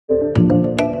Hello,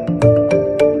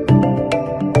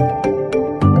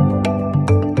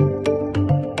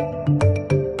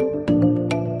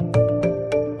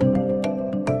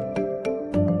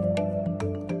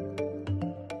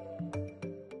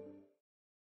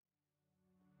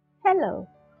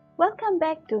 welcome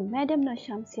back to Madam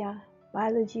Noshamsia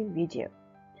Biology video.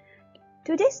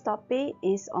 Today's topic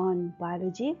is on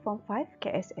Biology Form 5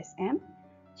 KSSM,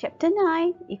 Chapter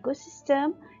 9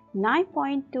 Ecosystem,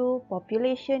 9.2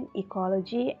 Population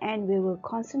Ecology, and we will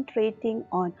concentrating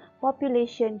on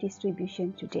population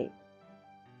distribution today.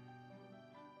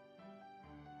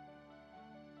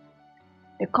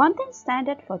 The content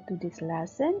standard for today's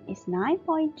lesson is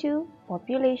 9.2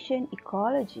 Population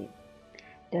Ecology.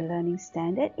 The learning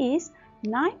standard is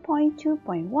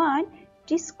 9.2.1.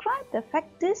 Describe the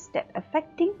factors that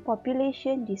affecting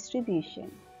population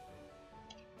distribution.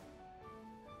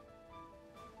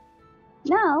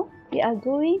 Now, we are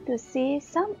going to see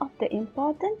some of the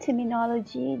important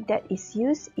terminology that is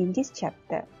used in this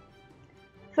chapter.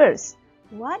 First,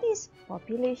 what is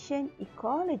population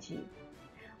ecology?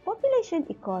 Population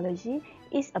ecology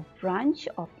is a branch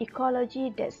of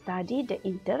ecology that studies the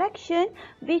interaction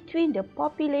between the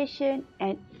population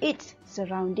and its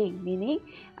surrounding, meaning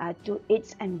to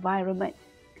its environment.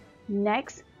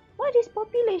 Next, what is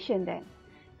population then?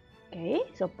 Okay,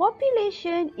 so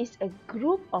population is a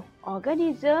group of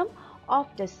organisms of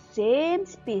the same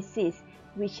species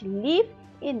which live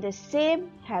in the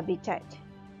same habitat.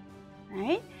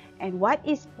 Right? And what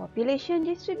is population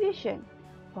distribution?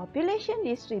 Population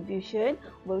distribution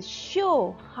will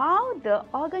show how the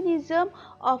organisms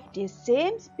of the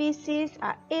same species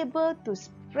are able to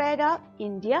spread out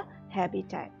in their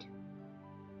habitat.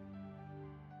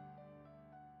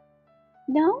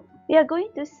 Now, we are going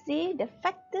to see the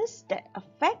factors that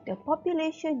affect the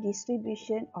population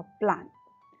distribution of plants.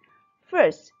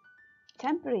 First,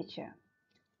 temperature.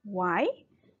 Why?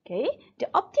 Okay, the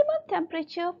optimal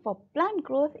temperature for plant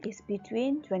growth is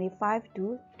between 25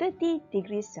 to 30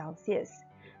 degrees Celsius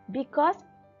because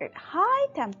at high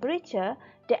temperature,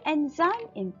 the enzyme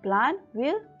in plant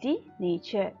will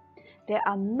denature. There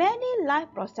are many life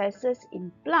processes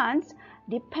in plants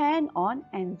depend on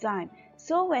enzyme.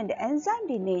 So when the enzyme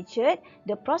denatured,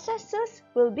 the processes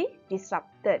will be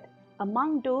disrupted.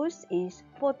 Among those is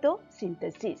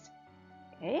photosynthesis.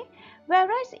 Okay.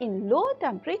 Whereas in low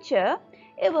temperature,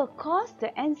 it will cause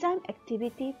the enzyme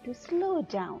activity to slow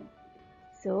down.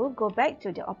 So go back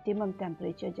to the optimum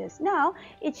temperature just now.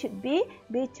 It should be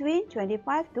between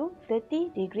 25 to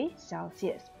 30 degrees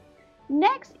Celsius.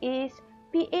 Next is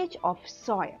pH of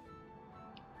soil.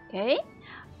 Okay.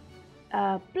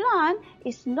 A plant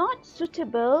is not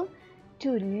suitable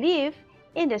to live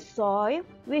in the soil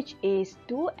which is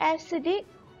too acidic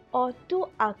or too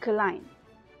alkaline.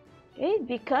 Okay,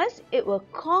 because it will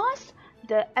cause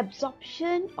the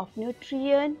absorption of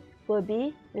nutrient will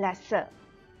be lesser.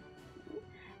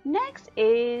 Next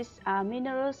is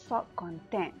mineral salt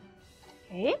content.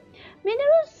 Okay,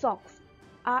 mineral salts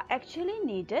are actually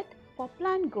needed for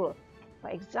plant growth. For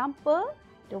example,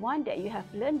 the one that you have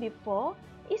learned before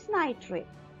is nitrate,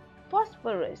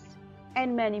 phosphorus,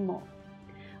 and many more.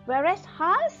 Whereas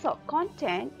high salt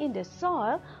content in the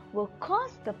soil will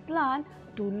cause the plant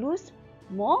to lose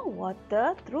more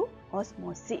water through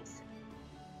osmosis.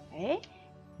 Okay.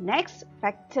 Next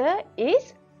factor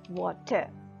is water.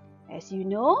 As you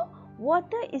know,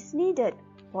 water is needed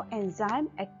for enzyme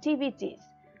activities,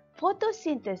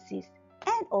 photosynthesis,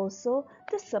 and also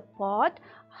to support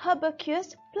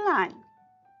herbaceous plant.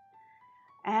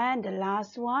 And the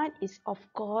last one is of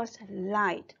course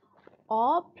light.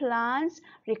 All plants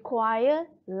require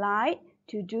light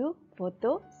to do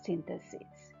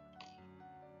photosynthesis.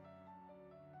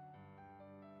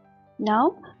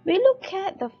 Now, we look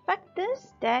at the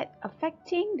factors that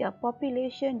affecting the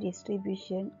population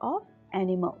distribution of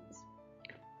animals.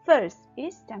 First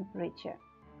is temperature.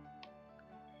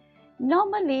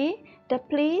 Normally, the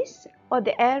place or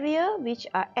the area which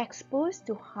are exposed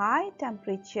to high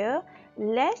temperature,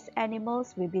 less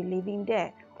animals will be living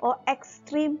there, or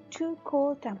extreme too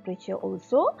cold temperature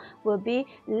also will be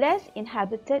less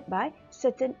inhabited by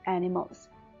certain animals.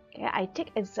 Okay, I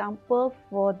take example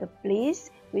for the place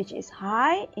which is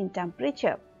high in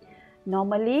temperature.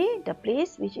 Normally, the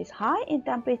place which is high in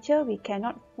temperature, we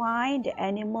cannot find the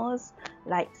animals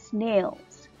like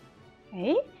snails.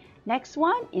 Okay. Next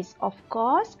one is of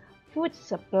course food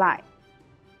supply.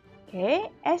 Okay,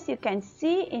 as you can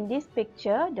see in this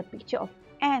picture, the picture of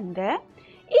ant there,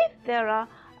 if there are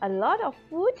a lot of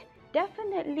food,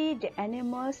 definitely the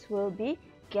animals will be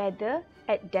gathered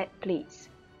at that place.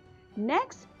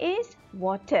 Next is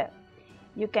water.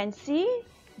 You can see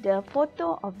the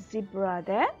photo of zebra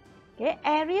there. Okay,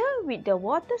 area with the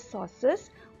water sources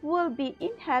will be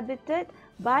inhabited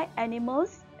by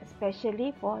animals,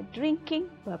 especially for drinking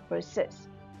purposes.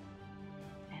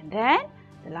 And then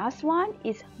the last one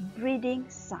is breeding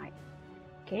site.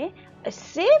 Okay, a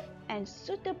safe and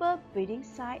suitable breeding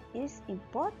site is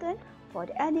important for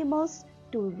the animals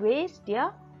to raise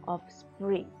their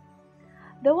offspring.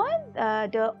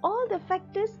 All the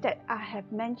factors that I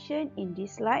have mentioned in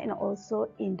this slide and also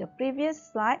in the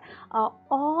previous slide are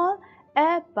all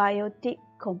abiotic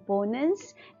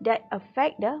components that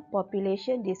affect the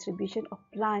population distribution of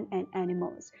plant and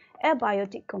animals.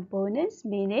 Abiotic components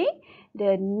meaning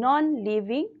the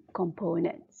non-living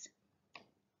components.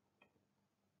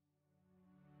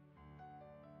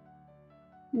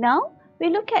 Now we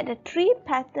look at the three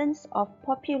patterns of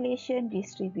population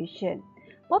distribution.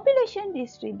 Population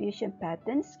distribution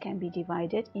patterns can be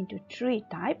divided into three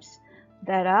types.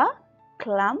 There are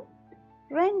clump,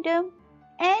 random,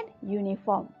 and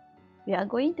uniform. We are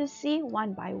going to see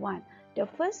one by one. The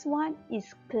first one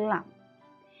is clump.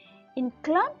 In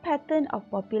clump pattern of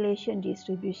population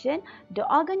distribution, the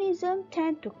organisms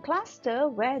tend to cluster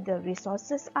where the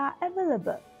resources are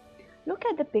available. Look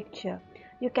at the picture.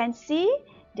 You can see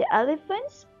the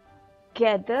elephants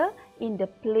gather in the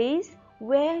place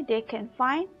where they can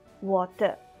find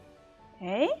water.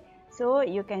 Okay, so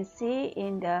you can see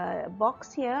in the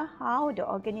box here how the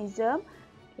organism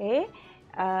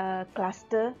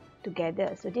cluster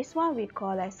together. So this one we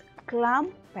call as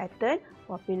clump pattern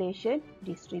population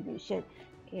distribution.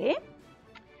 Okay.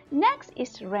 Next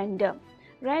is random.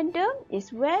 Random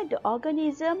is where the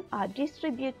organisms are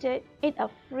distributed in a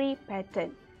free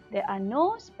pattern. There are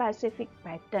no specific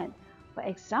pattern. For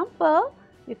example,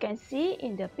 you can see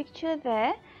in the picture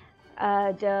there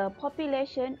the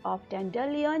population of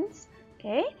dandelions.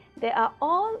 Okay, they are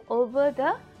all over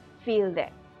the field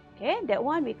there. Okay, that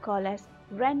one we call as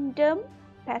random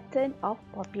pattern of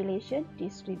population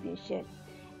distribution.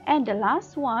 And the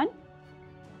last one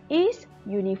is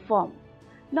uniform.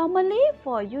 Normally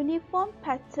for uniform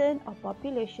pattern of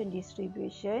population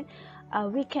distribution,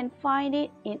 we can find it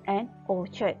in an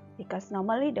orchard because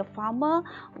normally the farmer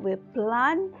will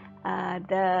plant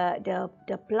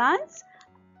the plants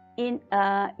in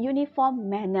a uniform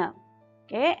manner.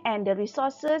 Okay, and the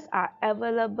resources are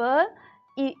available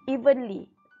evenly.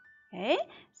 Okay,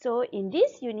 so in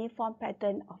this uniform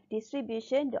pattern of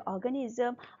distribution, the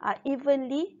organisms are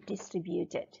evenly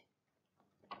distributed.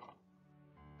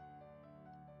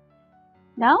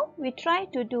 Now we try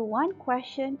to do one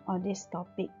question on this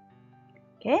topic.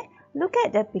 Okay, look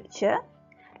at the picture.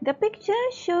 The picture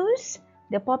shows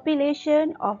the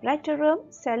population of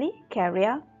Laterum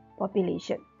salicaria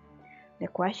population. The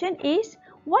question is,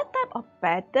 what type of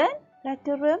pattern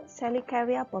Laterum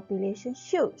salicaria population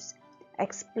shows?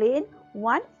 Explain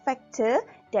one factor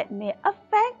that may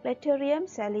affect Laterum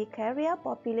salicaria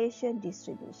population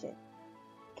distribution.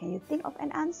 Can you think of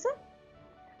an answer?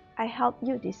 I help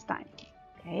you this time.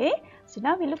 Okay, so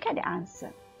now we look at the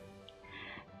answer.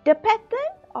 The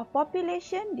pattern of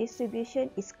population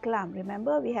distribution is clump.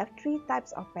 Remember, we have three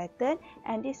types of pattern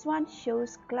and this one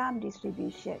shows clump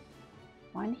distribution.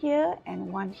 One here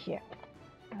and one here.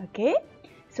 Okay,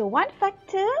 so one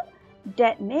factor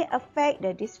that may affect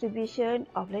the distribution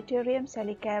of Laterum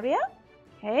salicaria,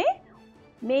 okay,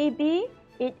 maybe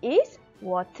it is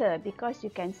water because you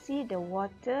can see the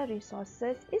water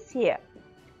resources is here.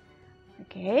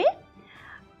 Okay.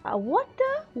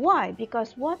 Water, why?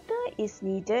 Because water is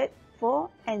needed for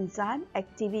enzyme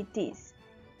activities,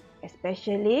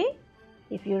 especially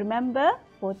if you remember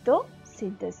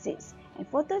photosynthesis. And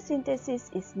photosynthesis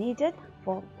is needed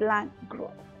for plant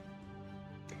growth.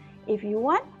 If you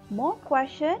want more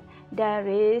questions, there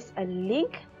is a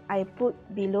link I put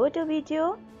below the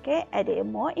video. Okay, at the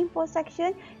more info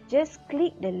section, just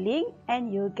click the link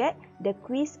and you'll get the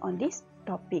quiz on this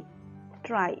topic.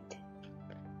 Try it.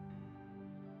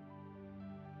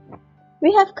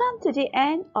 We have come to the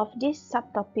end of this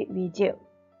subtopic video.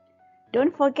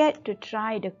 Don't forget to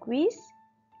try the quiz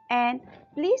and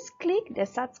please click the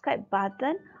subscribe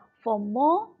button for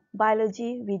more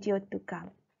biology video to come.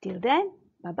 Till then,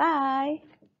 bye-bye.